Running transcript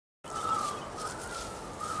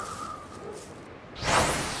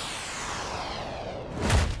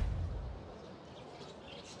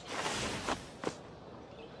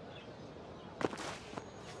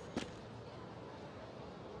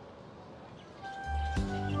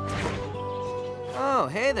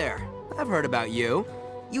hey there. I've heard about you.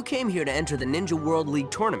 You came here to enter the Ninja World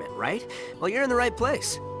League tournament, right? Well, you're in the right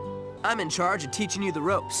place. I'm in charge of teaching you the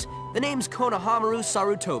ropes. The name's Konohamaru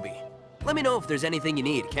Sarutobi. Let me know if there's anything you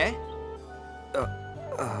need, okay?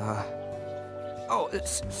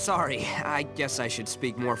 Sorry. I guess I should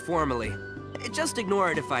speak more formally. Just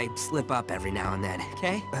ignore it if I slip up every now and then,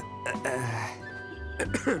 okay?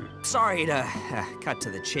 Sorry to cut to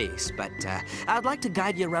the chase, but I'd like to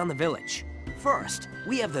guide you around the village. First,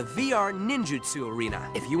 we have the VR Ninjutsu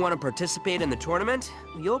Arena. If you want to participate in the tournament,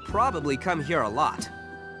 you'll probably come here a lot.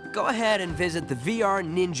 Go ahead and visit the VR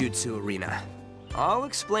Ninjutsu Arena. I'll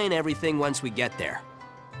explain everything once we get there.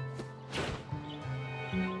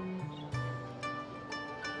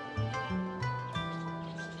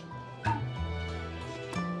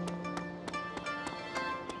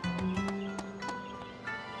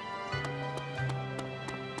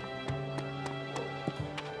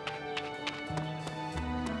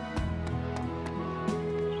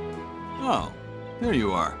 Oh, there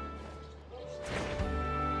you are.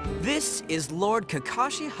 This is Lord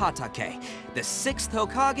Kakashi Hatake, the 6th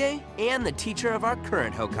Hokage and the teacher of our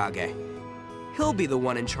current Hokage. He'll be the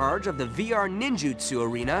one in charge of the VR Ninjutsu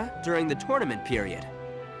Arena during the tournament period.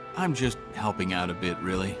 I'm just helping out a bit,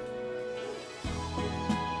 really.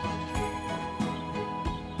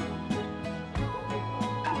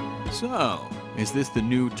 So, is this the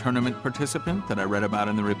new tournament participant that I read about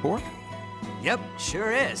in the report? Yep,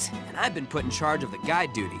 sure is. And I've been put in charge of the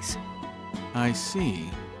guide duties. I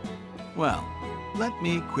see. Well, let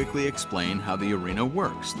me quickly explain how the arena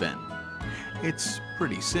works, then. It's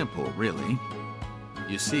pretty simple, really.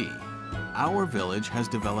 You see, our village has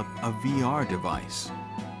developed a VR device.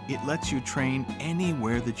 It lets you train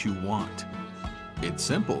anywhere that you want. It's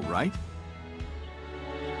simple, right?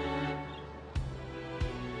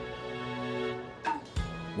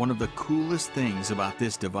 One of the coolest things about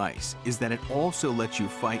this device is that it also lets you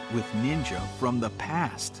fight with ninja from the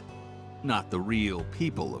past. Not the real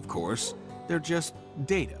people, of course. They're just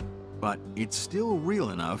data. But it's still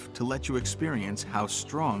real enough to let you experience how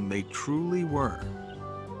strong they truly were.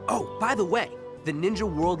 Oh, by the way, the Ninja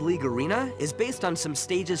World League Arena is based on some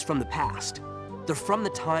stages from the past. They're from the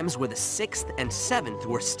times where the 6th and 7th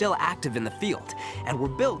were still active in the field, and were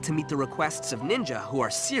built to meet the requests of ninja who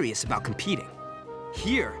are serious about competing.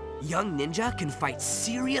 Here, young ninja can fight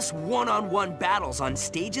serious one-on-one battles on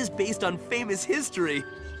stages based on famous history.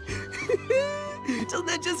 Doesn't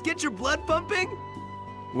that just get your blood pumping?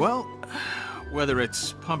 Well, whether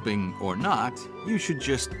it's pumping or not, you should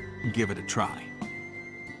just give it a try.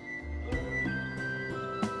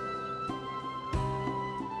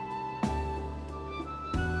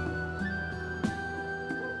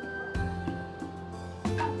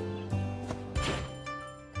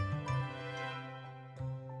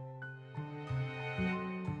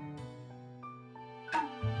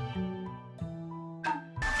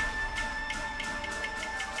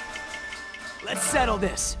 Let's settle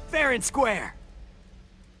this, fair and square.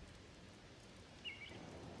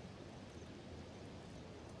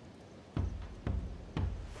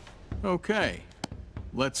 Okay,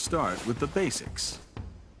 let's start with the basics.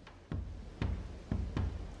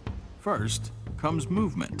 First comes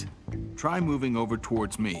movement. Try moving over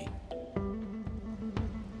towards me.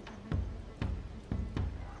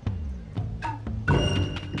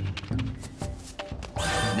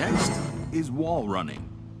 Next is wall running.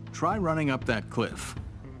 Try running up that cliff.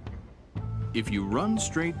 If you run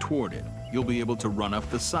straight toward it, you'll be able to run up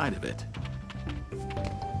the side of it.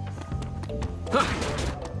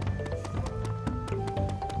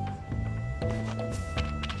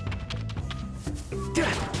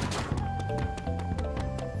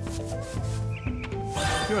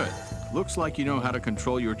 Good. Looks like you know how to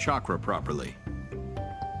control your chakra properly.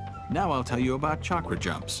 Now I'll tell you about chakra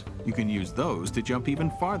jumps. You can use those to jump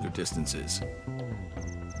even farther distances.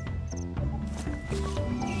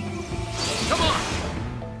 Come on!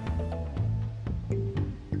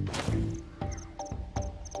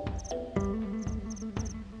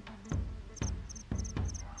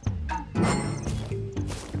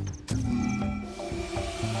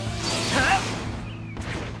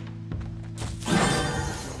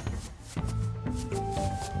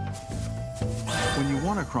 When you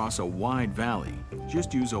want to cross a wide valley,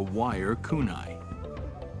 just use a wire kunai.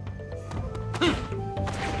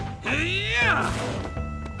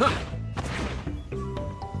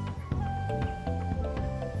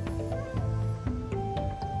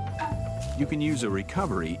 You can use a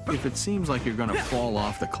recovery if it seems like you're gonna fall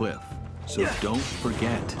off the cliff, so don't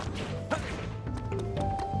forget.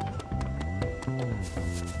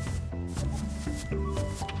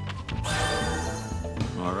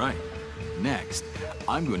 All right, next Next,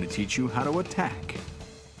 I'm going to teach you how to attack.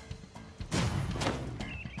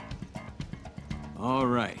 All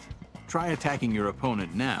right, try attacking your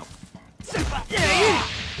opponent now.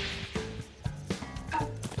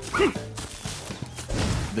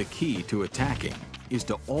 The key to attacking is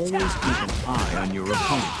to always keep an eye on your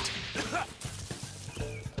opponent.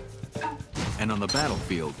 And on the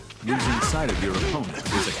battlefield, losing sight of your opponent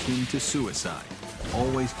is akin to suicide.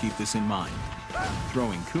 Always keep this in mind.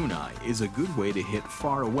 Throwing kunai is a good way to hit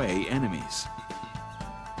far-away enemies.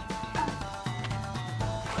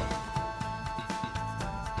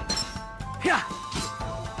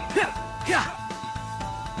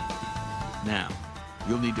 Now,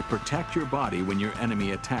 you'll need to protect your body when your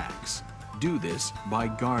enemy attacks. Do this by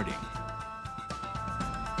guarding.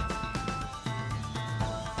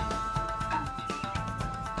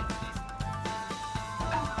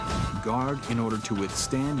 Guard in order to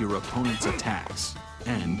withstand your opponent's attacks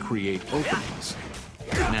and create openings.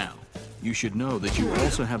 Now, you should know that you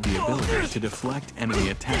also have the ability to deflect enemy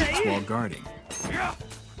attacks while guarding.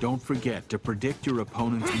 Don't forget to predict your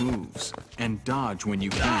opponent's moves and dodge when you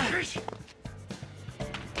can.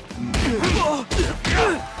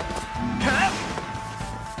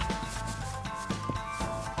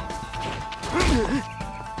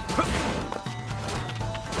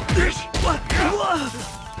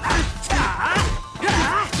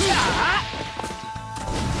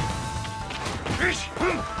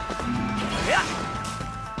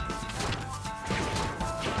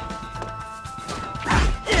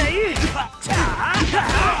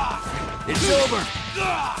 It's over!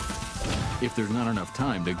 If there's not enough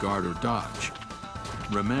time to guard or dodge,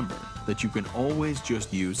 remember that you can always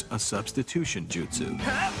just use a substitution jutsu.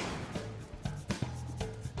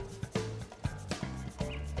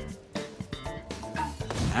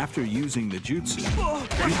 After using the jutsu,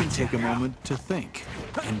 you can take a moment to think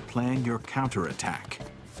and plan your counterattack.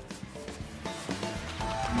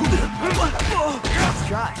 Let's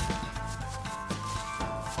try.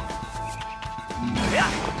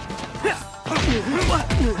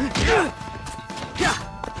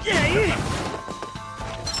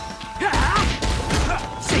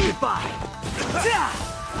 Say goodbye.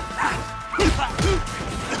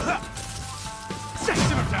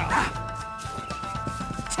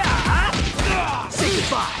 Say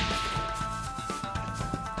goodbye.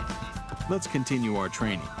 Let's continue our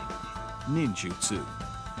training. Ninjutsu.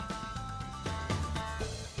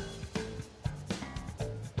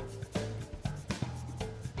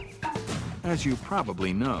 As you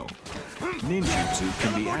probably know, ninjutsu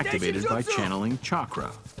can be activated by channeling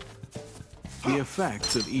chakra. The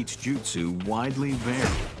effects of each jutsu widely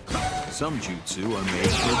vary. Some jutsu are made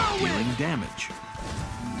for dealing damage,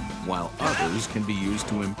 while others can be used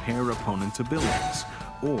to impair opponents' abilities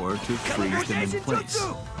or to freeze them in place.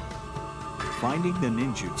 Finding the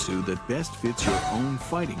ninjutsu that best fits your own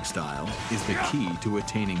fighting style is the key to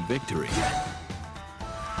attaining victory.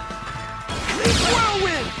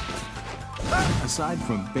 Whirlwind! Aside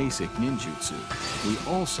from basic ninjutsu, we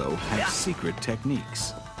also have secret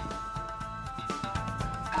techniques.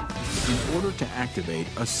 In order to activate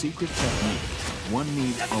a secret technique, one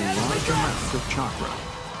needs a large amount of chakra.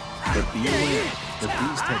 But be aware that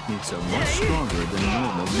these techniques are much stronger than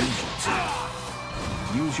normal ninjutsu.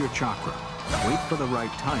 Use your chakra, wait for the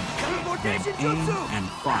right timing, then aim and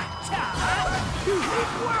fire.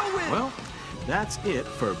 Well, that's it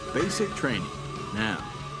for basic training. Now,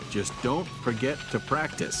 just don't forget to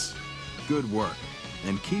practice. Good work,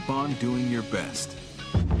 and keep on doing your best.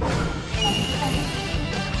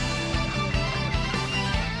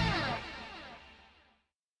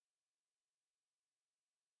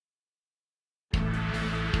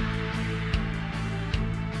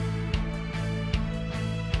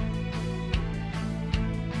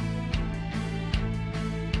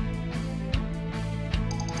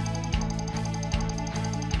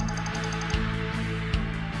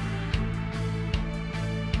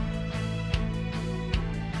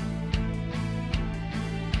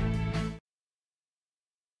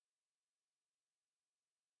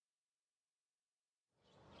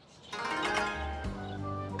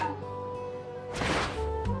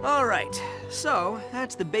 Alright, so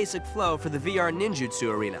that's the basic flow for the VR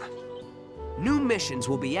ninjutsu arena. New missions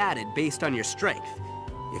will be added based on your strength.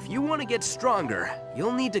 If you want to get stronger,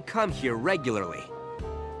 you'll need to come here regularly.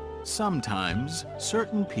 Sometimes,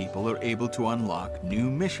 certain people are able to unlock new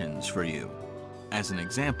missions for you. As an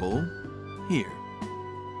example, here.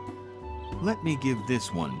 Let me give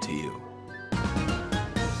this one to you.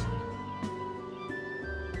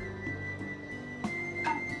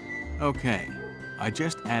 Okay, I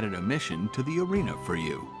just added a mission to the arena for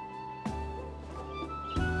you.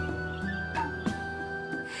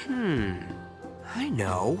 I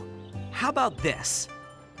know. How about this?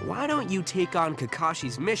 Why don't you take on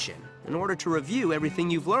Kakashi's mission in order to review everything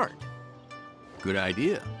you've learned? Good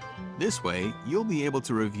idea. This way, you'll be able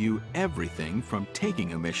to review everything from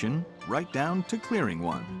taking a mission right down to clearing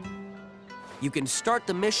one. You can start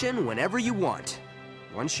the mission whenever you want.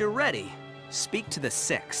 Once you're ready, speak to the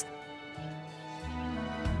 6th.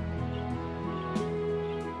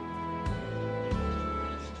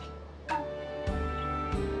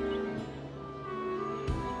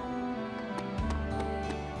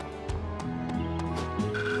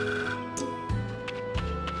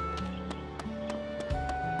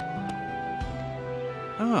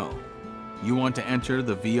 Oh, you want to enter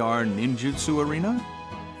the VR ninjutsu arena?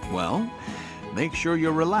 Well, make sure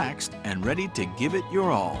you're relaxed and ready to give it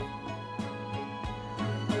your all.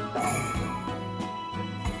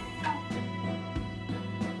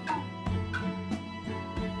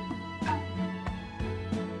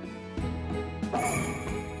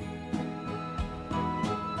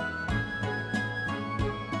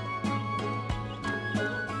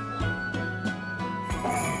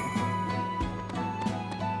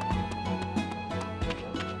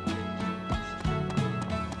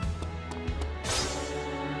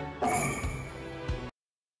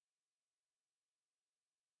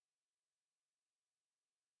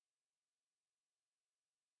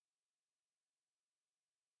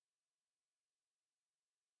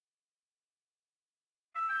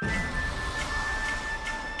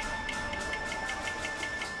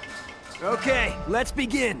 Okay, let's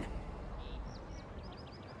begin.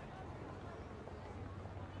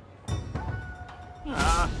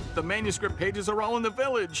 The manuscript pages are all in the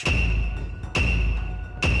village.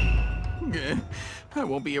 I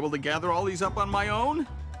won't be able to gather all these up on my own.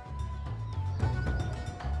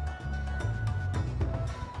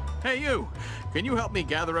 Hey, you! Can you help me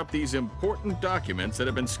gather up these important documents that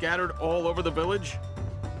have been scattered all over the village?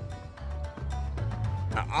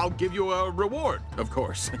 I'll give you a reward, of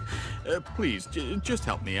course. Please, just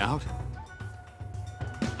help me out.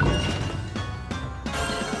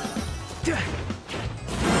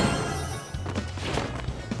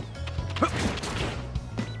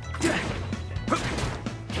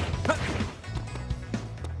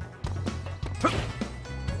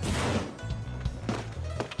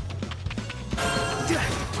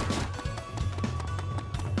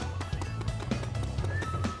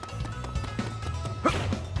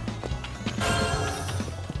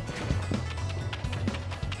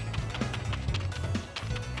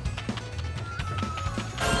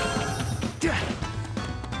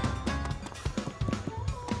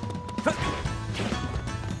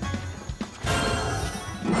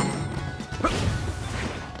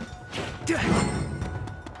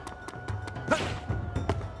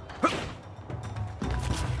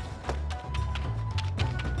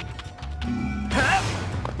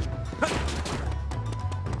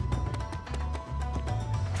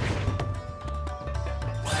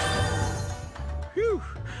 Phew!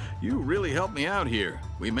 You really helped me out here.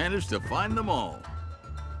 We managed to find them all.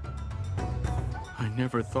 I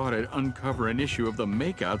never thought I'd uncover an issue of the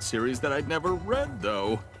Makeout series that I'd never read,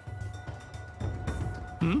 though.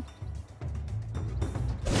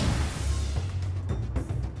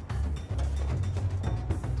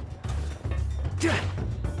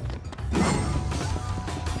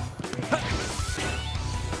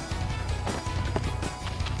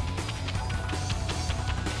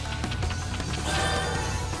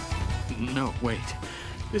 No, wait.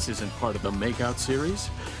 This isn't part of the Makeout series.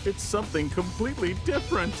 It's something completely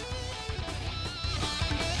different.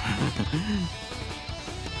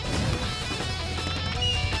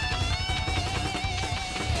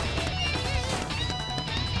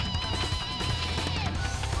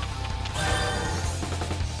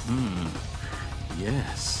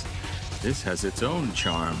 Yes. This has its own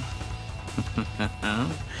charm.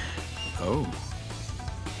 Oh.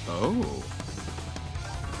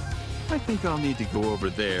 I think I'll need to go over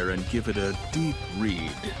there and give it a deep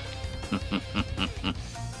read.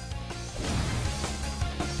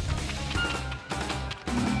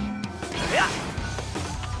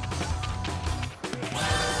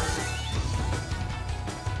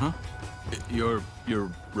 Huh?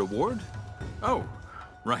 Your reward? Oh,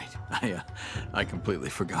 right. I completely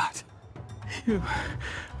forgot. Phew.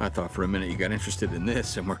 I thought for a minute you got interested in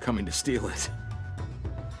this and were coming to steal it.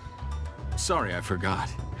 Sorry, I forgot.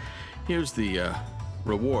 Here's the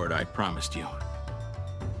reward I promised you.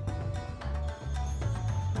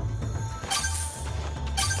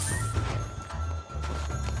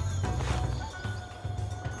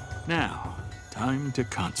 Now, time to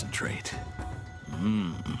concentrate.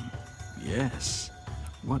 Yes.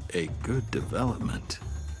 What a good development.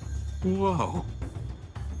 Whoa.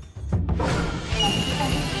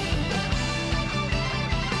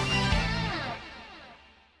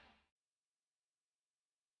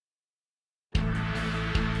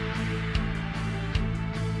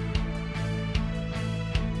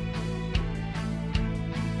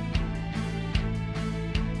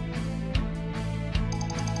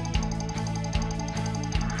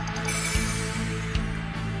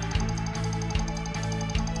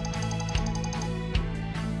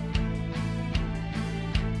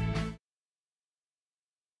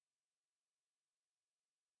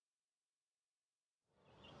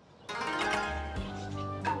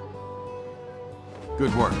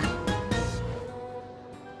 Good work.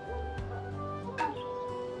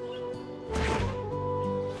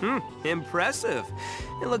 Impressive.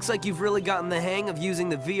 It looks like you've really gotten the hang of using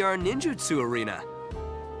the VR ninjutsu arena.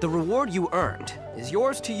 The reward you earned is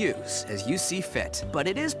yours to use as you see fit, but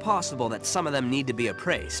it is possible that some of them need to be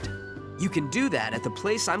appraised. You can do that at the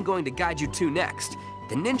place I'm going to guide you to next,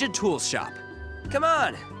 the Ninja Tools Shop. Come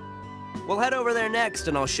on! We'll head over there next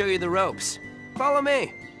and I'll show you the ropes. Follow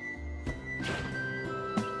me!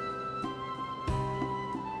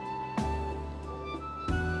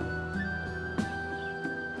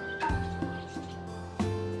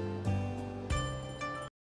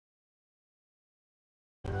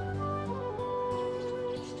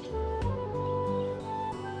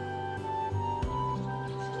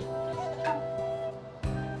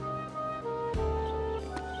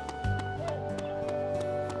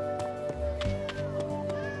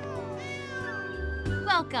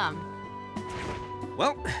 Welcome.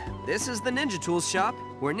 Well, this is the Ninja Tools Shop,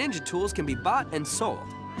 where ninja tools can be bought and sold.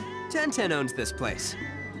 Tenten owns this place.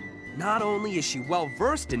 Not only is she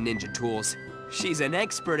well-versed in ninja tools, she's an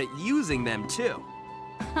expert at using them, too.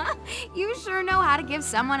 You sure know how to give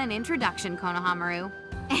someone an introduction, Konohamaru.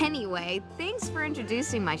 Anyway, thanks for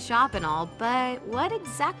introducing my shop and all, but what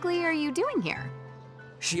exactly are you doing here?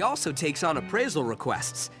 She also takes on appraisal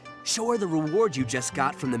requests. Show her the reward you just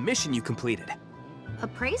got from the mission you completed.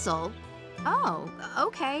 Appraisal? Oh,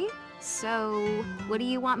 okay. So, what do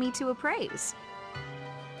you want me to appraise?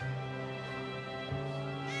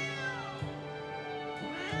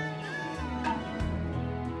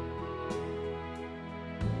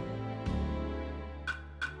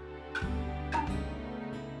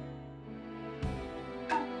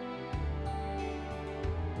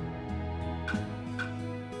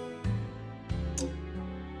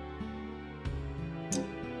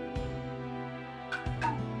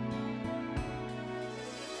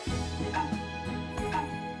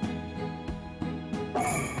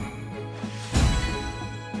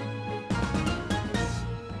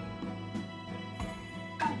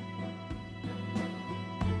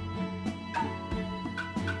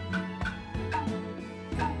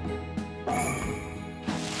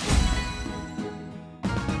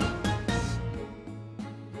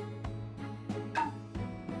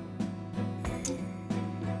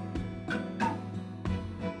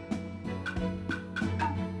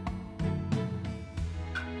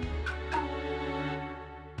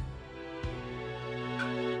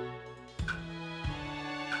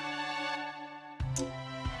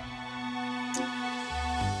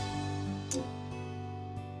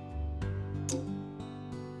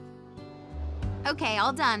 Okay,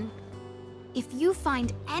 all done. If you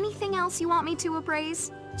find anything else you want me to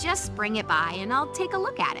appraise, just bring it by and I'll take a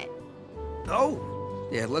look at it. Oh,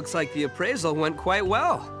 it looks like the appraisal went quite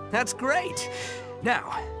well. That's great.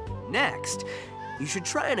 Now, next, you should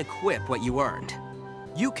try and equip what you earned.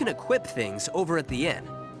 You can equip things over at the inn.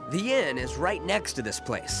 The inn is right next to this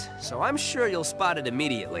place, so I'm sure you'll spot it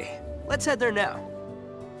immediately. Let's head there now.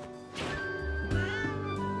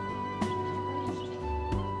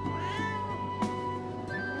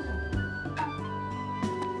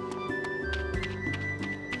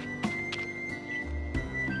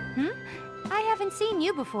 Seen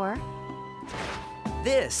you before.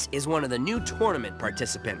 This is one of the new tournament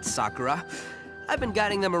participants, Sakura. I've been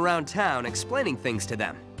guiding them around town, explaining things to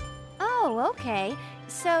them. Oh, okay.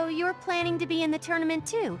 So you're planning to be in the tournament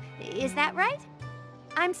too, is that right?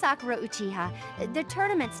 I'm Sakura Uchiha. The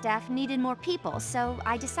tournament staff needed more people, so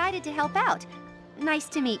I decided to help out. Nice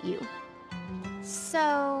to meet you.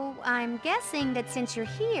 So, I'm guessing that since you're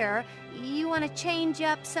here, you want to change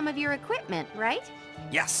up some of your equipment, right?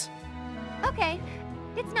 Yes. Okay,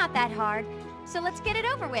 it's not that hard, so let's get it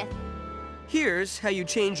over with. Here's how you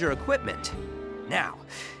change your equipment. Now,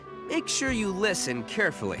 make sure you listen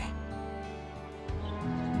carefully.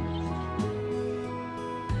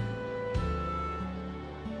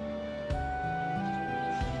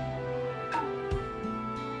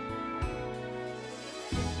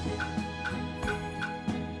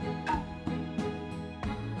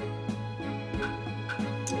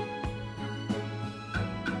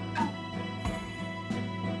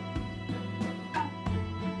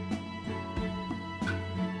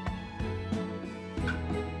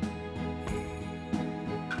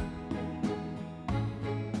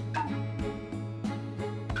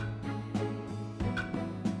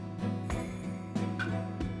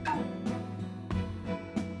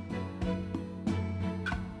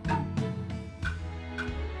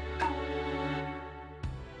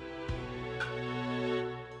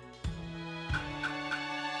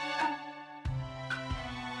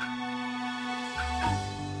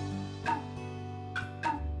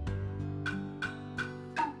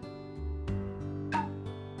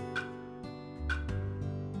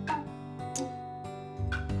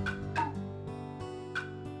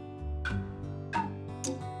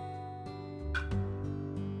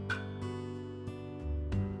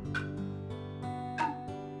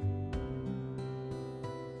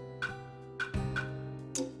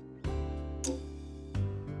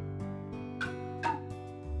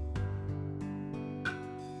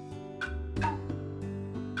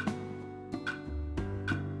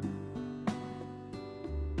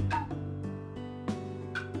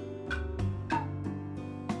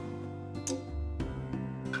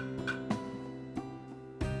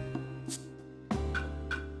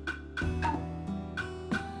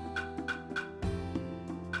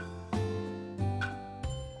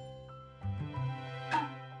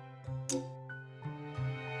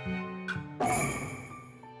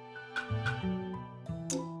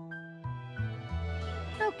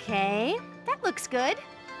 Okay, that looks good.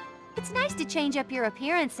 It's nice to change up your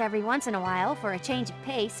appearance every once in a while for a change of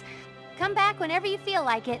pace. Come back whenever you feel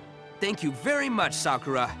like it. Thank you very much,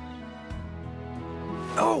 Sakura.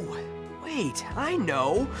 Oh, wait, I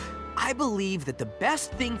know. I believe that the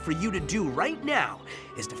best thing for you to do right now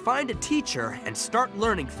is to find a teacher and start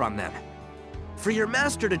learning from them. For your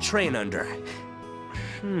master to train under.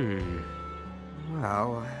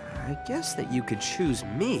 Well, I guess that you could choose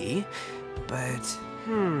me, but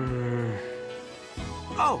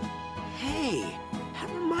Oh, hey, that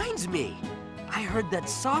reminds me. I heard that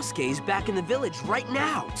Sasuke's back in the village right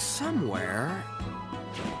now, somewhere.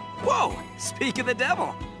 Whoa, speak of the devil.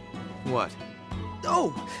 What?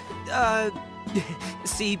 Oh,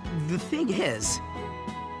 see, the thing is...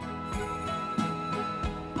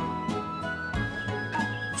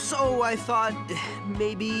 So I thought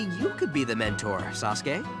maybe you could be the mentor,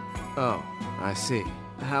 Sasuke. Oh, I see.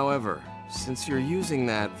 However, since you're using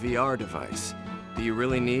that VR device, do you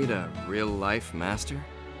really need a real-life master?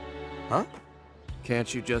 Huh?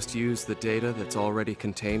 Can't you just use the data that's already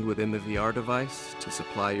contained within the VR device to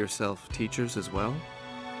supply yourself teachers as well?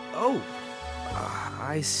 Oh,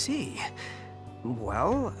 I see.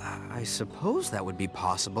 Well, I suppose that would be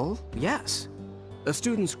possible, yes. A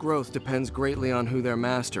student's growth depends greatly on who their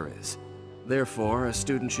master is. Therefore, a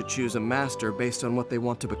student should choose a master based on what they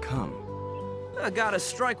want to become. I gotta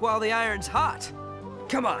strike while the iron's hot.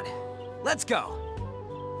 Come on, let's go.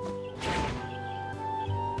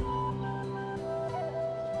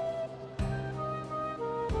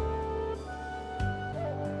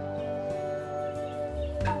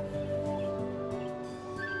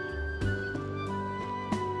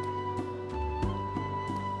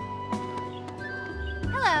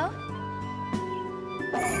 Hello.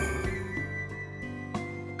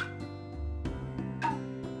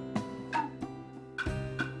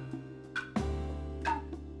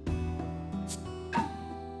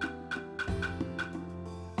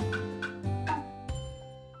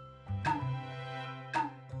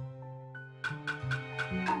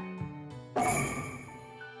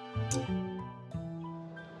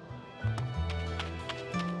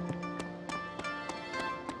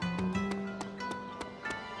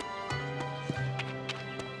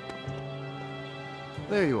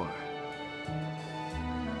 There you are.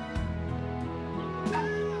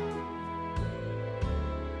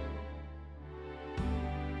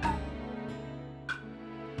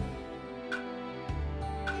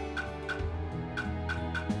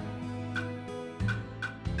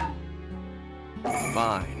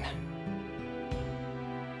 Fine.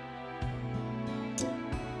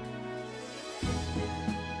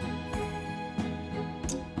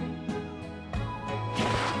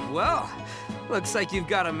 Well, looks like you've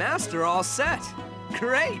got a master all set.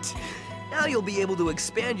 Great. Now you'll be able to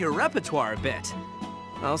expand your repertoire a bit.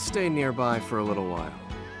 I'll stay nearby for a little while,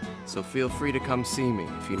 so feel free to come see me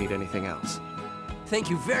if you need anything else. Thank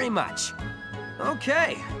you very much.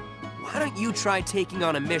 Okay, why don't you try taking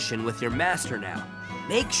on a mission with your master now?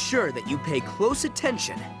 Make sure that you pay close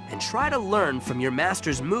attention and try to learn from your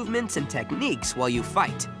master's movements and techniques while you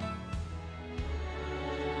fight.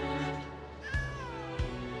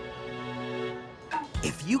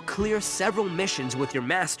 If you clear several missions with your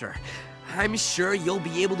master, I'm sure you'll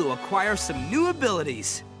be able to acquire some new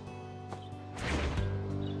abilities.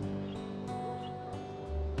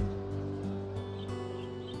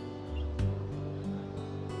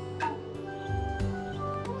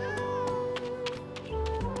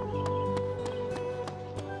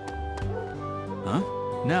 Huh?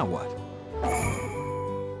 Now what?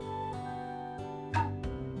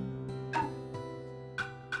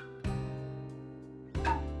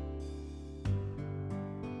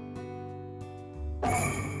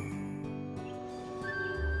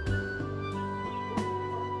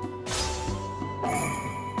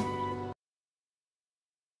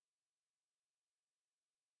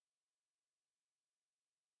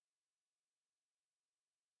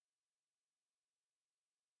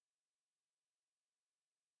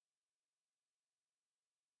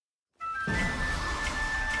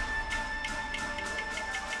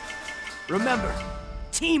 Remember,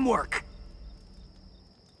 teamwork!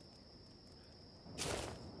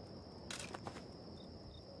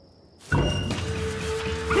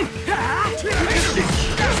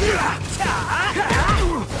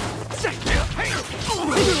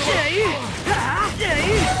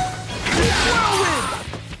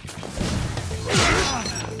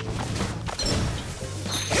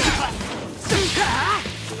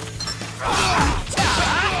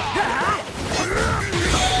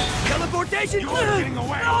 Teleportation! You're getting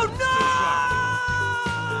away! Oh no!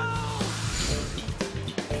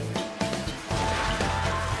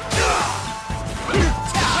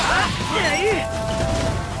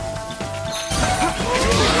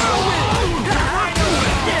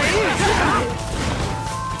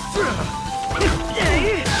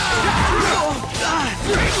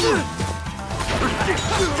 It's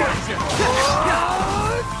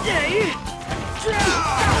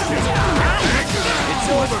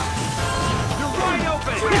over! You're wide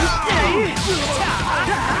open!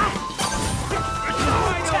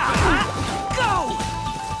 Go!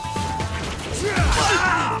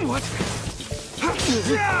 What?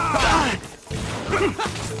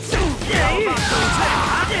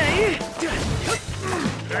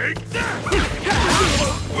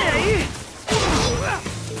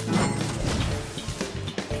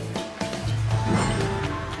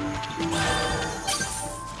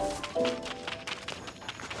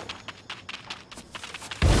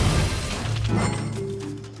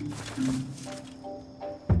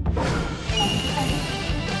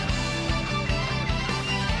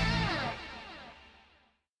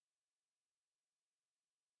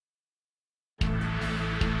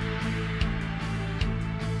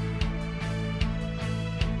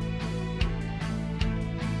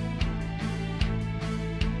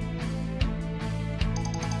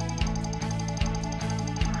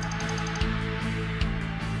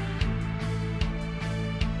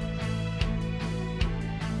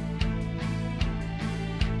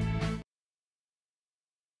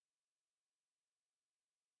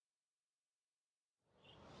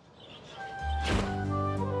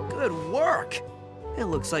 Good work! It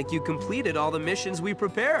looks like you completed all the missions we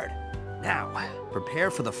prepared. Now,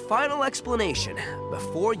 prepare for the final explanation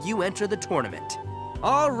before you enter the tournament.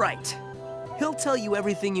 All right. He'll tell you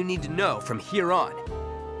everything you need to know from here on.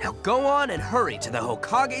 Now go on and hurry to the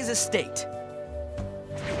Hokage's estate.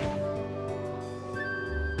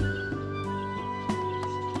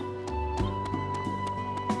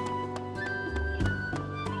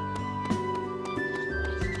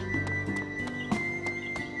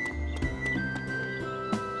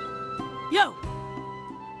 Yo!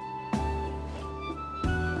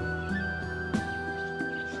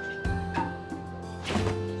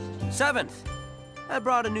 Seventh, I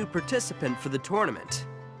brought a new participant for the tournament.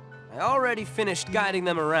 I already finished guiding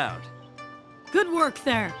them around. Good work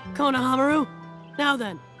there, Konohamaru. Now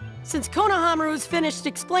then, since Konohamaru's finished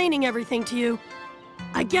explaining everything to you,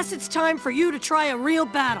 I guess it's time for you to try a real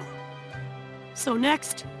battle. So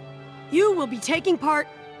next, you will be taking part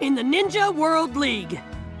in the Ninja World League.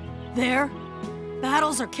 There,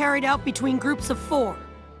 battles are carried out between groups of 4,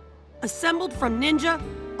 assembled from ninja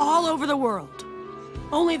all over the world.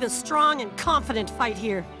 Only the strong and confident fight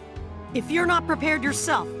here. If you're not prepared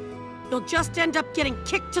yourself, you'll just end up getting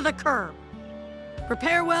kicked to the curb.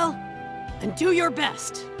 Prepare well, and do your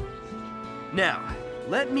best. Now,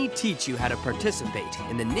 let me teach you how to participate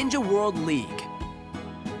in the Ninja World League.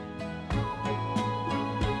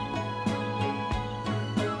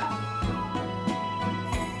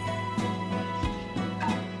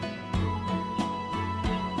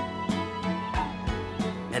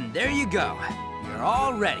 And there you go. You're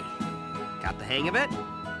all ready. Got the hang of it?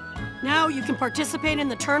 Now you can participate in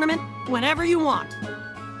the tournament whenever you want.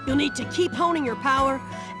 You'll need to keep honing your power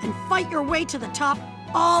and fight your way to the top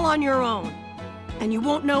all on your own. And you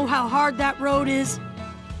won't know how hard that road is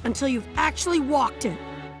until you've actually walked it.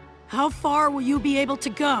 How far will you be able to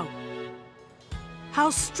go? How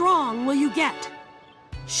strong will you get?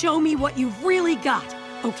 Show me what you've really got,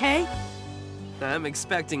 okay? I'm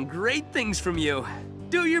expecting great things from you.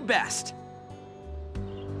 Do your best.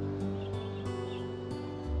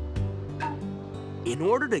 In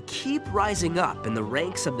order to keep rising up in the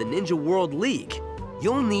ranks of the Ninja World League,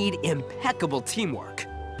 you'll need impeccable teamwork.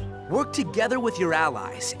 Work together with your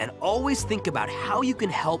allies and always think about how you can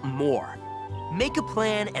help more. Make a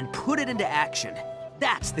plan and put it into action.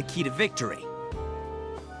 That's the key to victory.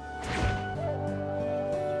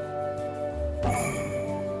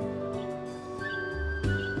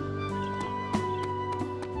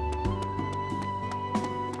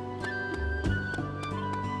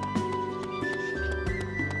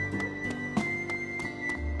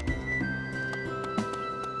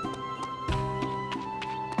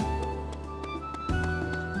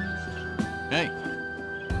 Hey.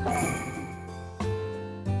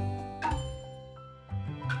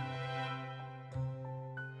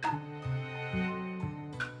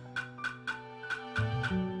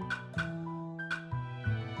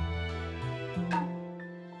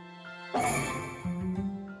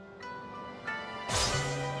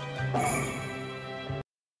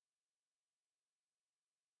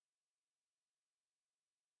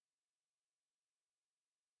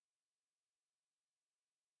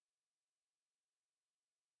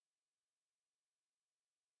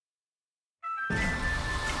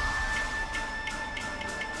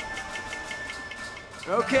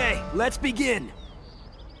 Okay, let's begin.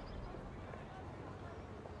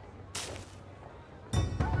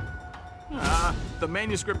 The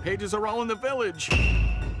manuscript pages are all in the village.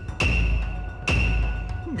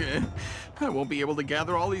 I won't be able to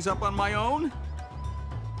gather all these up on my own.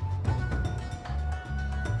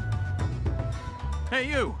 Hey,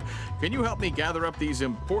 you! Can you help me gather up these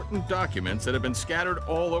important documents that have been scattered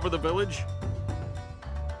all over the village?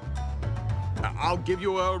 I'll give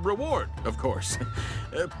you a reward, of course.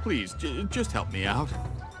 Please, just help me out.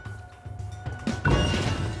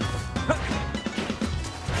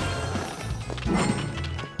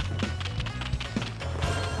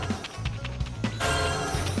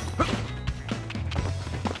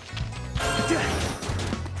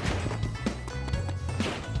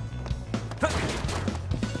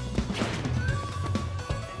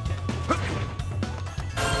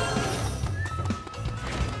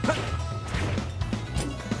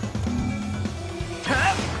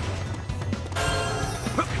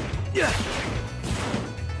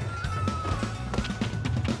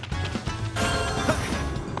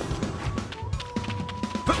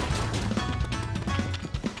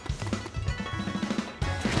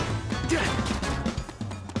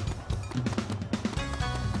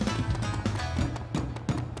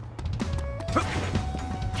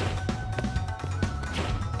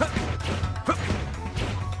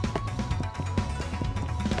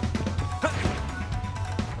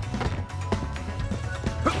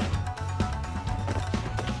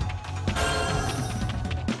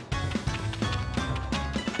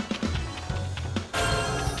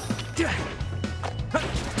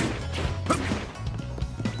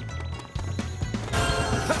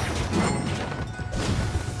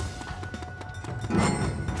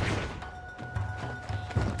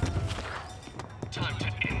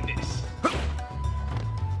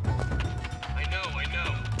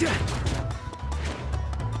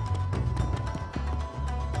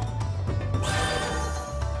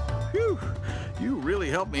 Phew! You really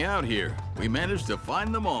helped me out here. We managed to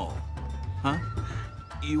find them all. Huh?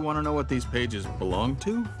 You want to know what these pages belong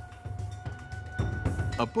to?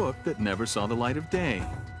 A book that never saw the light of day.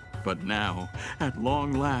 But now, at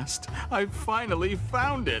long last, I've finally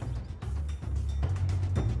found it!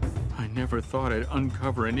 I never thought I'd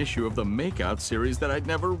uncover an issue of the Makeout series that I'd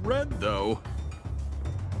never read, though.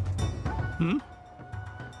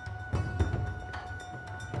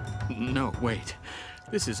 No, wait.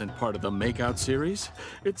 This isn't part of the Makeout series.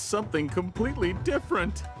 It's something completely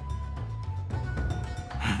different.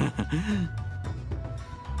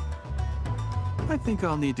 I think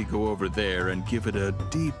I'll need to go over there and give it a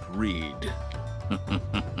deep read.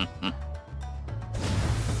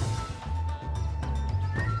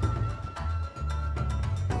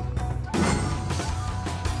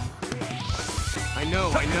 I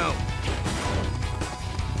know.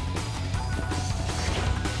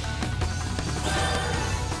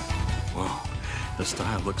 Whoa, the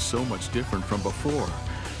style looks so much different from before.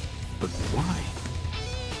 But why?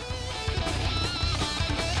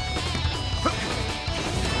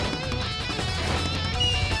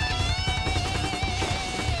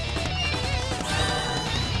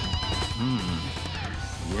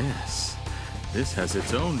 Yes, this has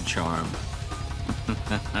its own charm.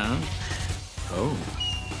 Oh.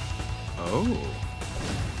 Oh,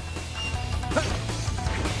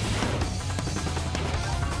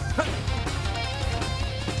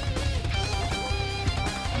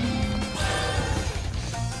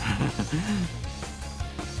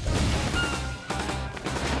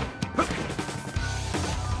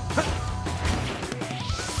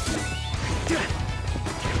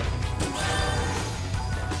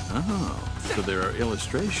 so there are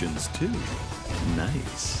illustrations too.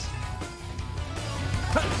 Nice.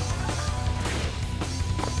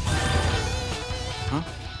 Huh?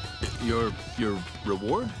 Your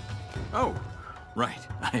reward? Oh, right.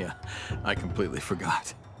 I completely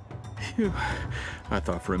forgot. Phew. I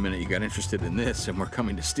thought for a minute you got interested in this and were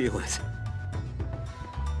coming to steal it.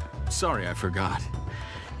 Sorry, I forgot.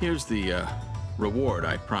 Here's the reward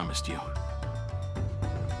I promised you.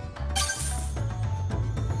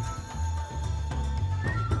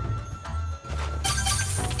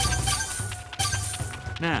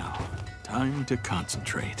 Now, time to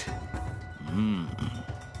concentrate.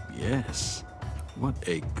 Yes. What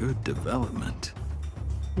a good development.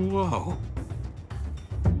 Whoa.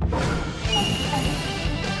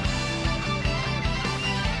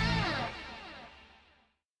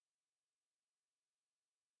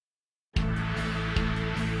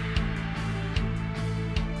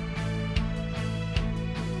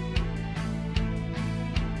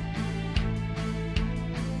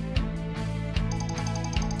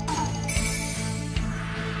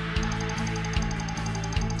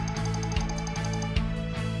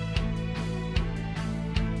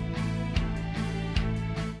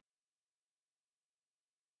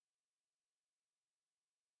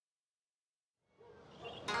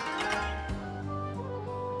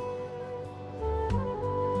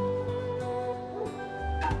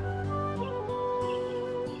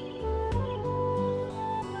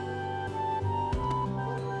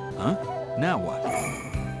 Huh? Now what?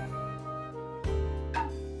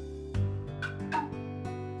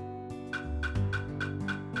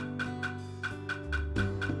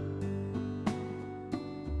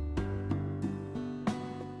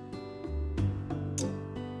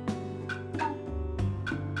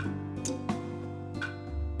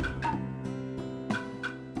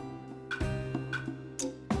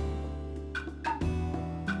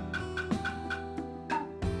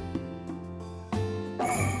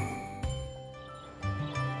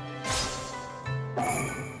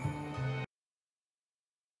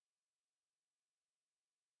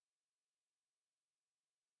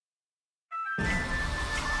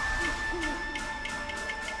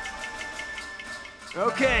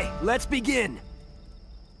 Okay, let's begin.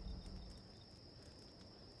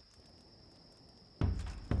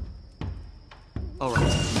 All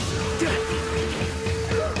right.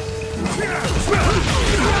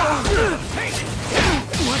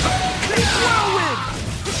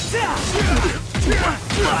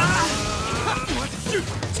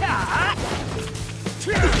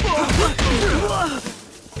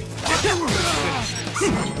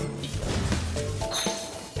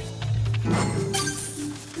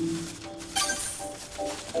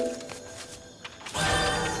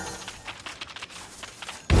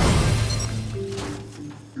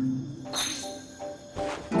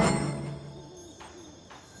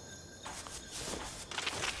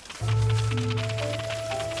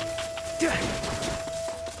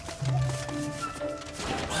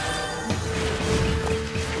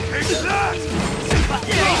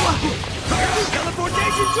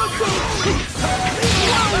 Teleportation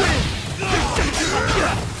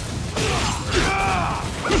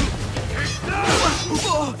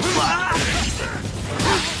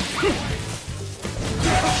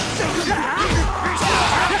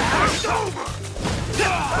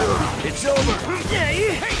It's over!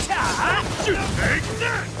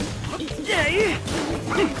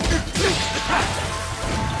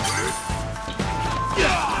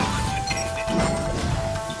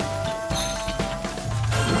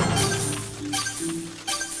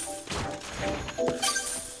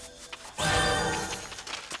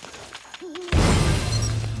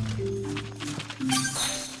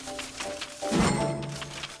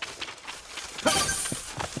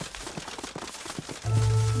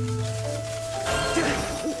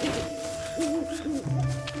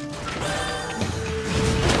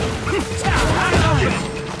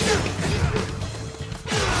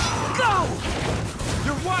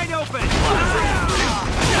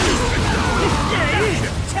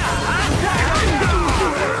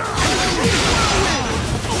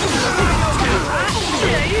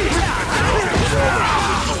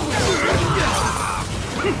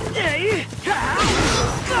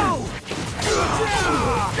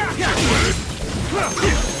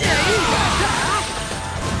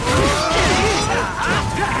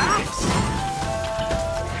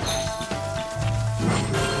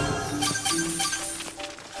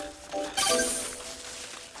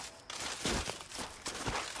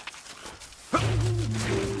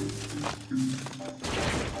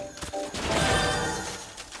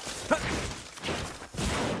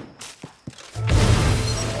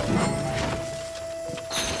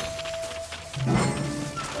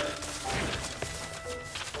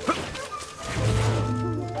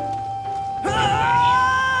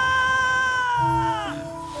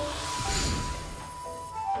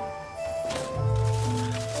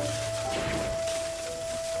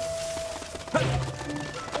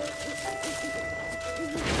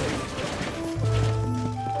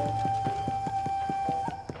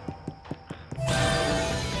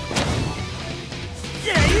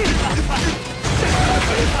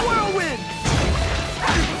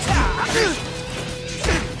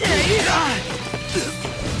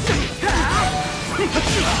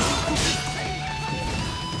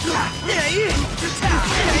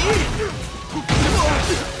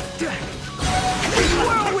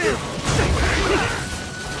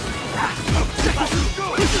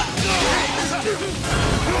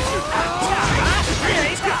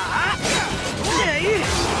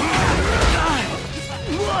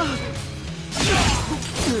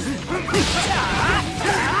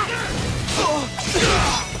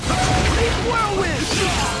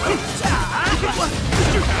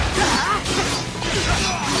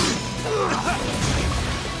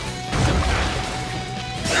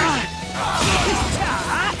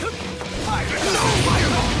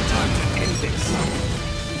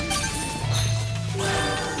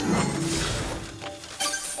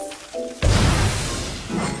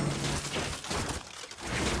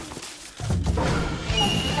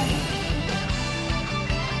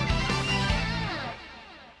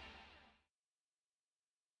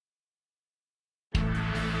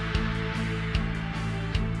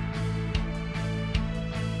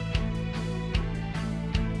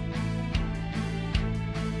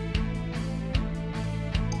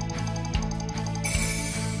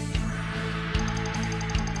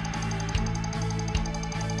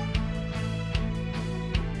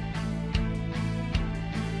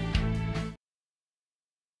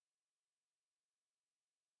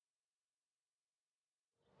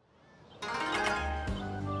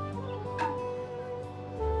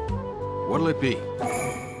 What'll it be?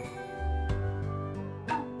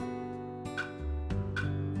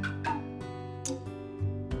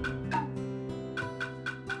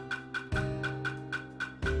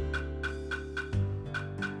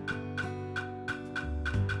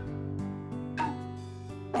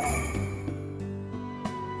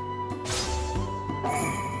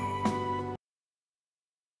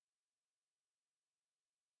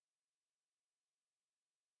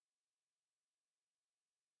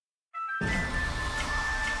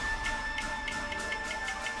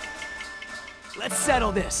 Let's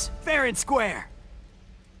settle this, fair and square.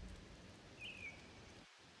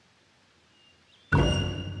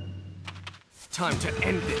 Time to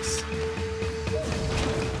end this.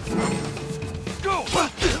 Go!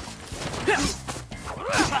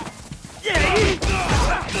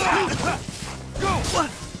 Go!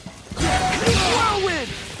 Whirlwind!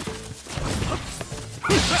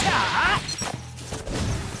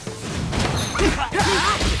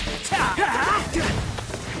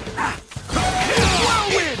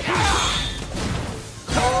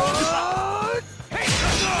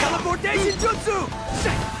 Teleportation jutsu!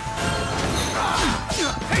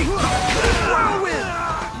 Whirlwind!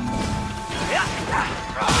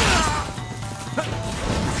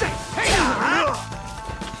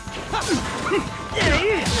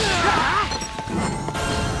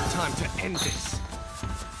 Time to end this.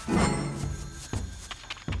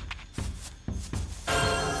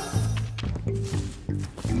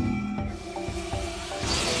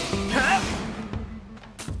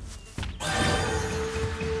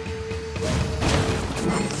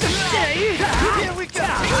 Here we go!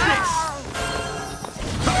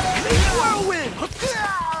 Whirlwind!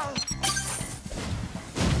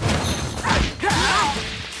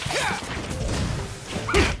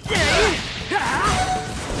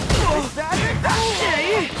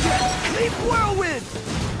 Leap whirlwind!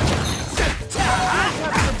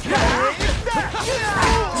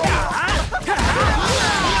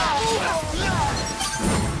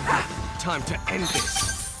 Time to end this.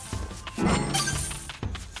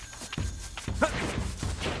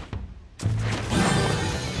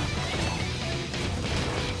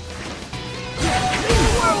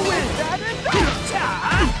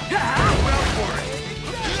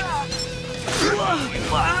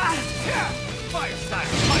 Fire style!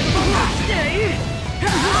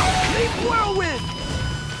 Leap whirlwind!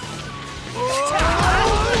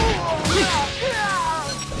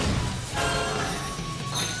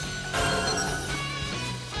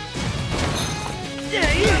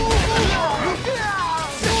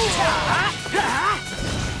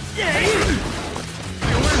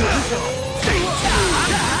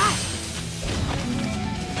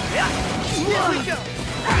 Here we go!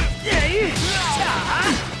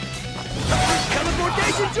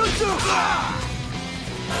 Teleportation jutsu!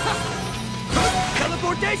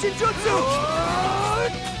 Teleportation jutsu!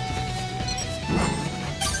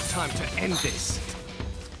 Time to end this.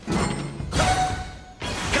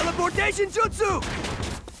 Teleportation jutsu!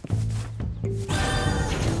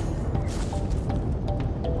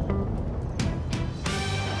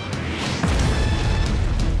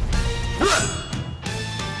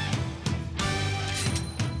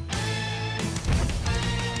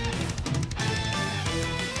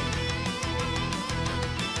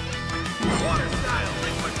 Water style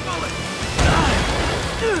liquid bullet.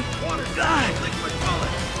 Water style liquid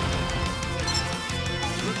bullet.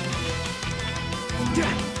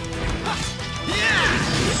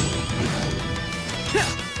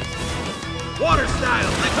 Water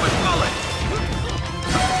style liquid bullet.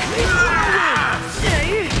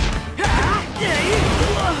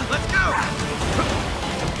 Let's go.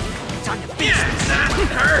 That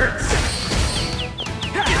hurts.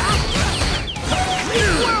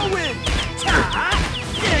 Whirlwind!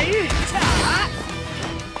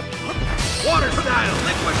 Water style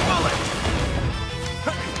liquid bullet.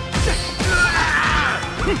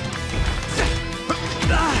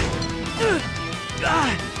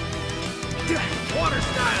 Water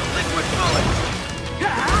style liquid bullet.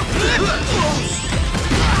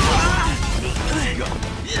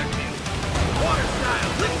 Water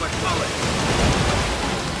style liquid bullet.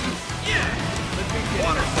 Yeah.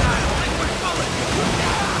 Water